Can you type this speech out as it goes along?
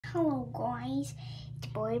Hello guys, it's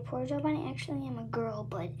boy Porter Bunny. Actually, I'm a girl,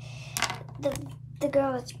 but the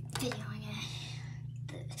girl is videoing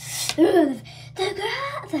it. The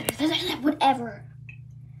girl, whatever.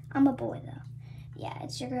 I'm a boy though. Yeah,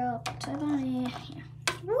 it's your girl Porter Bunny. Yeah.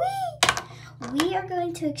 We are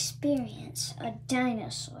going to experience a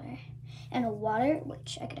dinosaur and a water,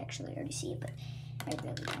 which I could actually already see, but I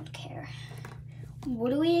really don't care. What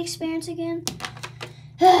do we experience again?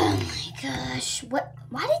 Oh my gosh, what?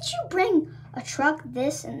 Why did you bring a truck,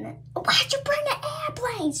 this, and that? Why'd you bring an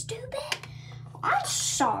airplane, stupid? I'm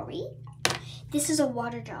sorry. This is a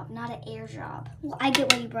water job, not an air job. Well, I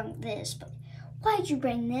get why you brought this, but why'd you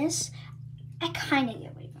bring this? I kind of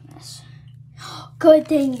get why you brought this. Good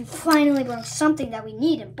thing you finally brought something that we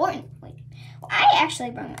need important. Wait, well, I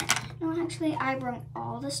actually brought that. No, actually, I brought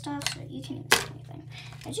all the stuff, so you can't even see anything.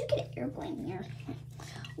 How'd you get an airplane here?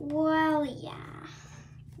 Well, yeah.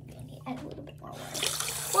 Add a little bit more water.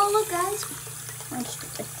 Well, look, guys, I'm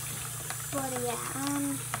stupid. But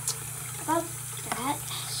yeah, about that.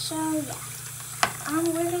 So yeah,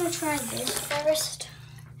 we're gonna try this first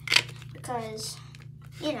because,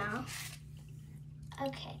 you know.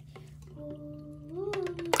 Okay.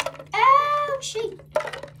 Oh shit!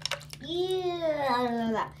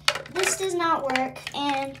 Yeah, this does not work,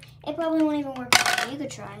 and it probably won't even work. You could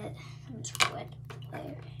try it. I'm just wet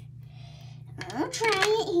there. I'll try it.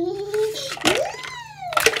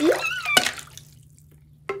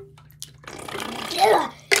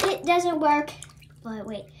 It doesn't work. But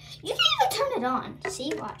wait, you can't even turn it on.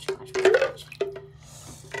 See, watch.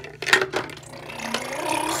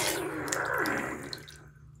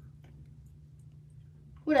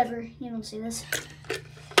 Whatever, you don't see this.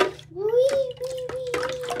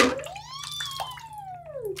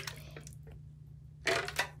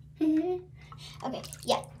 Okay,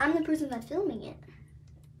 yeah, I'm the person that's filming it.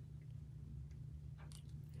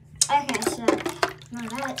 Okay, so not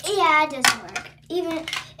that. Yeah, it doesn't work. Even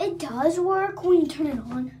it does work when you turn it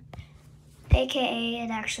on. AKA, it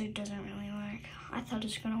actually doesn't really work. I thought it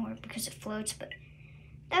was gonna work because it floats, but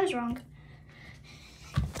that was wrong.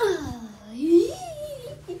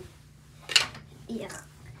 Yeah.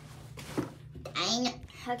 Dang.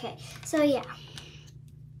 Okay, so yeah.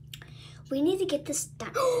 We need to get this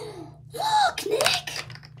done. Look, Nick!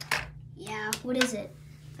 Yeah, what is it?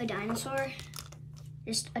 A dinosaur?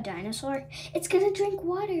 Just a dinosaur? It's gonna drink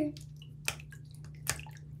water.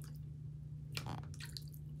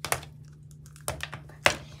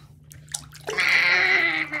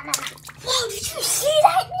 Whoa, did you see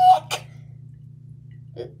that,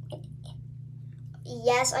 Nick?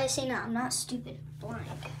 Yes, I see now. I'm not stupid. Blind.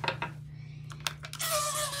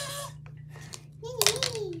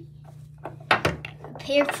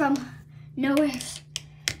 Appeared from nowhere.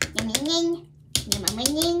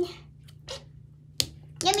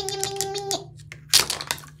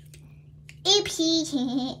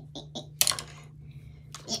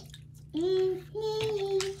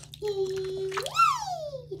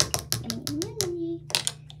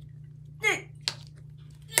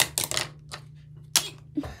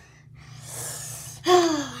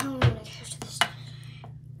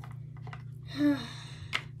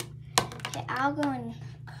 Okay, I'll go in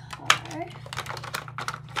car.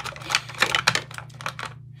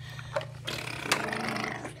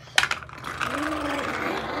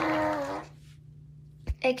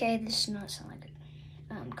 Okay, this does not sound like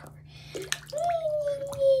a car.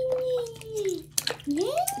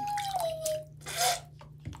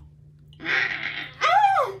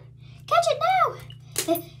 Ah! Catch it now!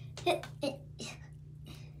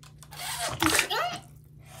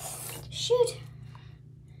 Shoot!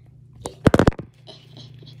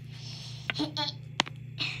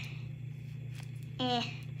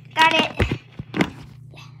 Got it.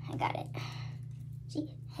 Yeah, I got it. See?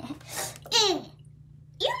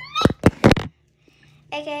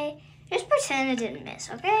 Okay, just pretend it didn't miss,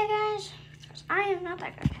 okay, guys? Because I am not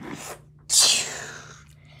that good.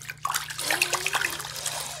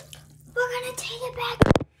 We're gonna take it back.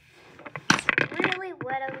 It's really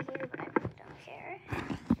wet over here, but I really don't care.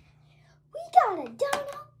 We got a dino.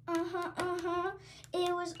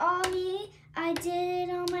 It was all me. I did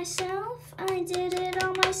it all myself.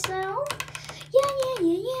 Yeah.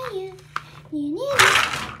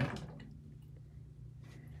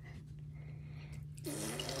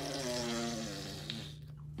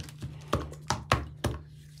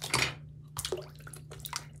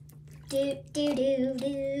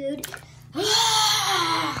 Dude.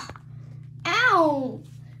 Ow!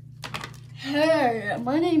 Hey,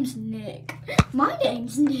 my name's Nick. My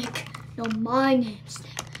name's Nick. No, my name's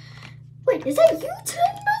Nick. Wait, is that you,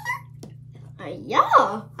 twin brother?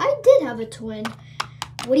 Yeah, I did have a twin.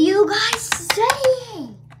 What are you guys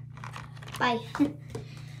saying? Bye. And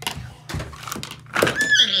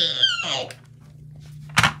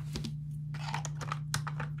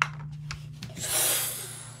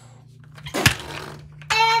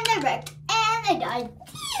they're wrecked. And they died.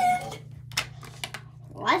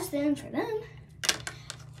 Well, that's the end for them.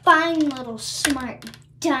 Fine little smart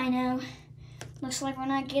dino. Looks like we're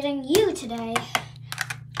not getting you today.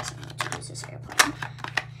 So I need to use this airplane.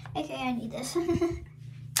 Okay, I need this.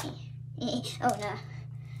 Oh no, I'm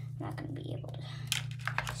not gonna be able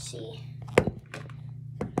to see.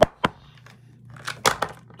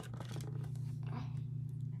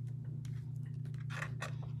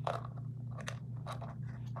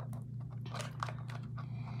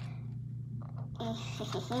 Happy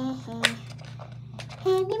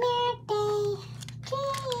birthday to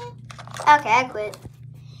you. Okay, I quit.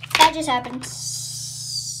 That just happened.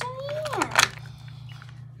 So yeah.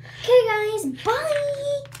 Okay guys, bye.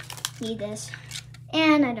 Need this.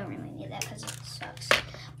 And I don't really need that because it sucks.